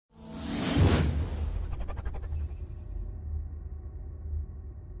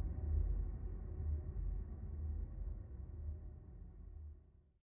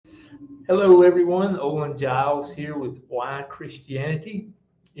Hello, everyone. Olin Giles here with Why Christianity.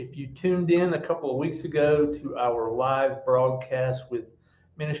 If you tuned in a couple of weeks ago to our live broadcast with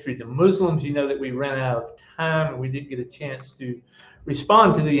Ministry to Muslims, you know that we ran out of time and we didn't get a chance to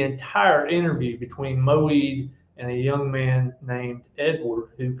respond to the entire interview between Moeed and a young man named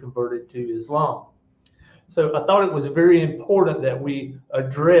Edward who converted to Islam. So I thought it was very important that we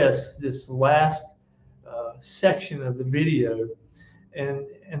address this last section of the video. And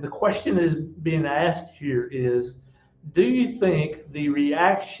the question is being asked here is, do you think the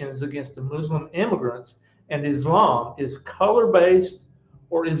reactions against the Muslim immigrants and Islam is color-based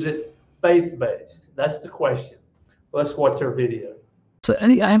or is it faith-based? That's the question. Let's watch our video. So,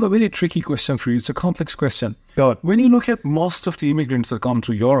 Annie, I have a very tricky question for you. It's a complex question. Go on. When you look at most of the immigrants that come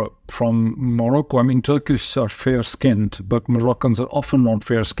to Europe from Morocco, I mean, Turkish are fair-skinned, but Moroccans are often not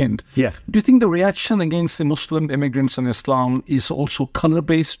fair-skinned. Yeah. Do you think the reaction against the Muslim immigrants and Islam is also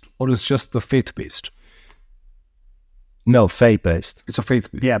color-based or is just the faith-based? No, faith-based. It's a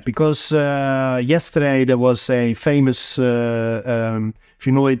faith-based. Yeah, because yesterday there was a famous, if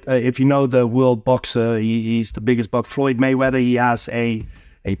you know the world boxer, he's the biggest boxer, Floyd Mayweather. He has a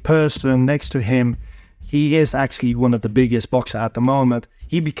person next to him. He is actually one of the biggest boxers at the moment.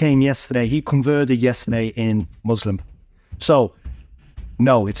 He converted yesterday in Muslim. So,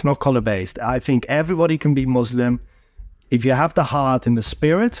 no, it's not color-based. I think everybody can be Muslim. If you have the heart and the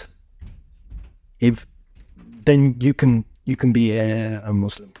spirit, then you can be a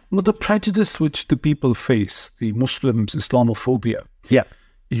Muslim. But the prejudice which the people face, the Muslims, Islamophobia. Yeah.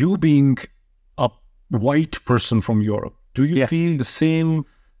 You being a white person from Europe, do you Yeah. feel the same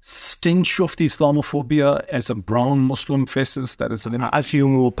stench of the Islamophobia as a brown Muslim faces? That is an I feel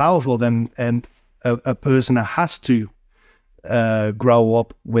more powerful than a person that has to grow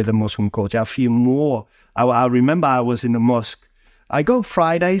up with a Muslim culture. I feel more. I remember I was in the mosque. I go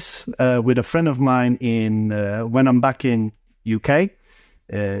Fridays with a friend of mine when I'm back in UK,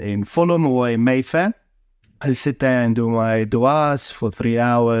 in Fulham or in Mayfair. I sit there and do my du'as for 3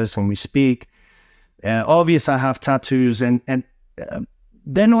 hours and we speak. Obviously, I have tattoos and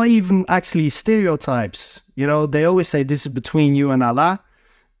they're not even actually stereotypes. You know, they always say this is between you and Allah.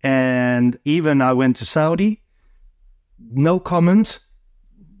 And even I went to Saudi, no comment.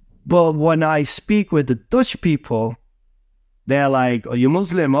 But when I speak with the Dutch people, they're like, are you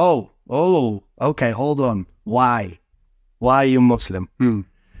Muslim? Oh, okay, hold on. Why? Why are you Muslim?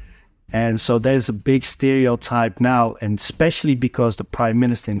 And so there's a big stereotype now, and especially because the Prime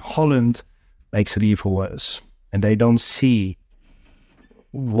Minister in Holland makes it even worse. And they don't see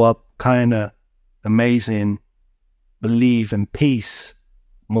what kind of amazing belief and peace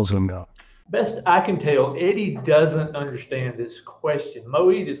Muslims are. Best I can tell, Eddie doesn't understand this question.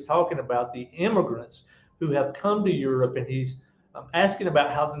 Moeed is talking about the immigrants who have come to Europe, and he's asking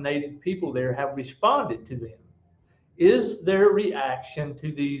about how the native people there have responded to them. Is their reaction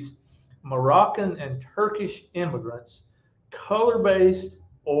to these Moroccan and Turkish immigrants color-based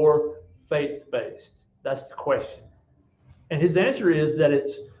or faith-based? That's the question. And his answer is that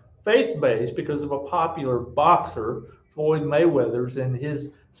it's faith-based because of a popular boxer, Floyd Mayweather's, and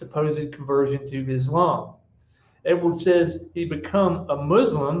his supposed conversion to Islam. Edward says he become a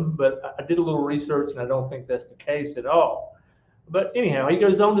Muslim, but I did a little research and I don't think that's the case at all. But anyhow, he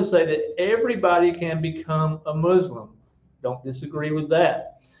goes on to say that everybody can become a Muslim. Don't disagree with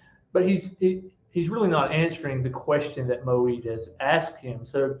that. But he's really not answering the question that Moeed has asked him.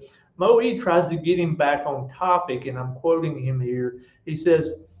 So Moeed tries to get him back on topic, and I'm quoting him here. He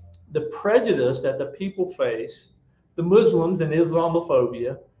says, the prejudice that the people face, the Muslims and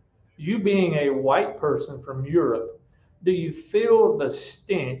Islamophobia, you being a white person from Europe, do you feel the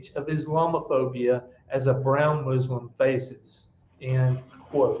stench of Islamophobia as a brown Muslim faces? End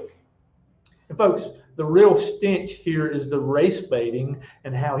quote. And folks, the real stench here is the race baiting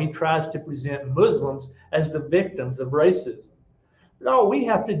and how he tries to present Muslims as the victims of racism. But all we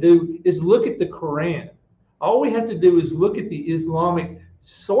have to do is look at the Quran. All we have to do is look at the Islamic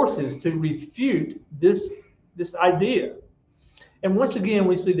sources to refute this idea. And once again,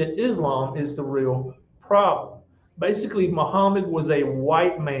 we see that Islam is the real problem. Basically, Muhammad was a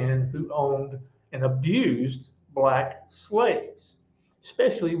white man who owned and abused black slaves,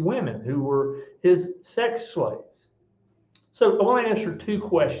 especially women who were his sex slaves. So I want to answer two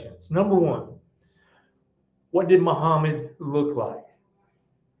questions. Number one, what did Muhammad look like?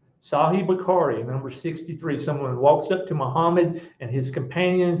 Sahih Bukhari, number 63, someone walks up to Muhammad and his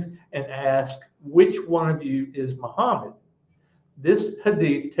companions and asks, which one of you is Muhammad? This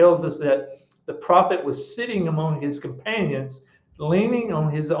hadith tells us that the prophet was sitting among his companions, leaning on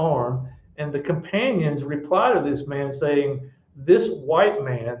his arm, and the companions reply to this man saying, this white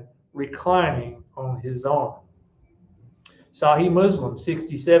man reclining on his arm. Sahih Muslim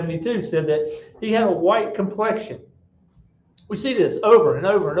 6072 said that he had a white complexion. We see this over and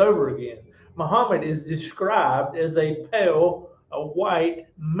over and over again. Muhammad is described as a pale, a white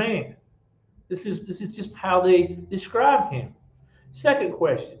man. This is just how they describe him. Second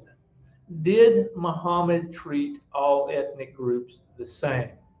question, did Muhammad treat all ethnic groups the same?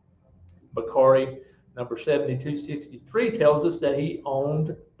 Bukhari number 7263 tells us that he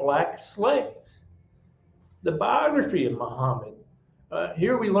owned black slaves. The biography of Muhammad,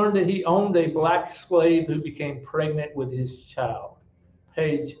 here we learn that he owned a black slave who became pregnant with his child.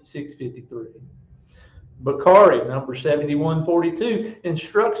 Page 653. Bukhari number 7142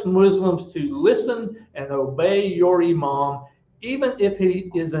 instructs Muslims to listen and obey your imam, even if he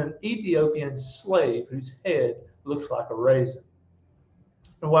is an Ethiopian slave whose head looks like a raisin.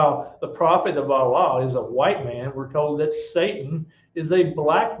 And while the prophet of Allah is a white man, we're told that Satan is a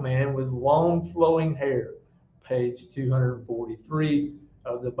black man with long flowing hair. Page 243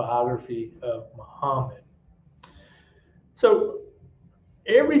 of the biography of Muhammad. So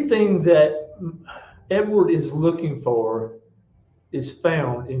everything that Edward is looking for is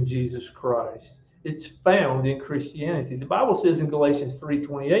found in Jesus Christ. It's found in Christianity. The Bible says in Galatians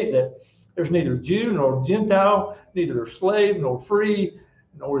 3:28 that there's neither Jew nor Gentile, neither slave nor free,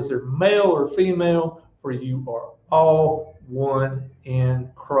 nor is there male or female, for you are all one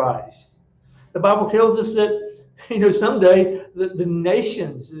in Christ. The Bible tells us that, someday the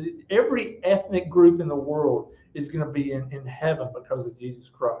nations, every ethnic group in the world is going to be in heaven because of Jesus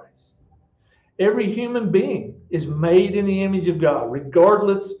Christ. Every human being is made in the image of God,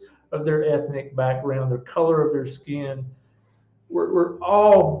 regardless of their ethnic background, their color of their skin. We're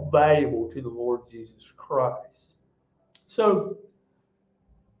all valuable to the Lord Jesus Christ. So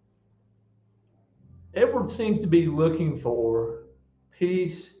Edward seems to be looking for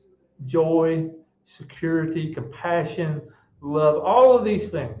peace, joy, security, compassion, love. All of these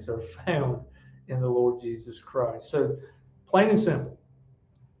things are found in the Lord Jesus Christ. So plain and simple,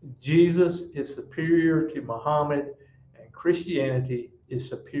 Jesus is superior to Muhammad, and Christianity is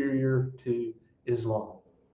superior to Islam.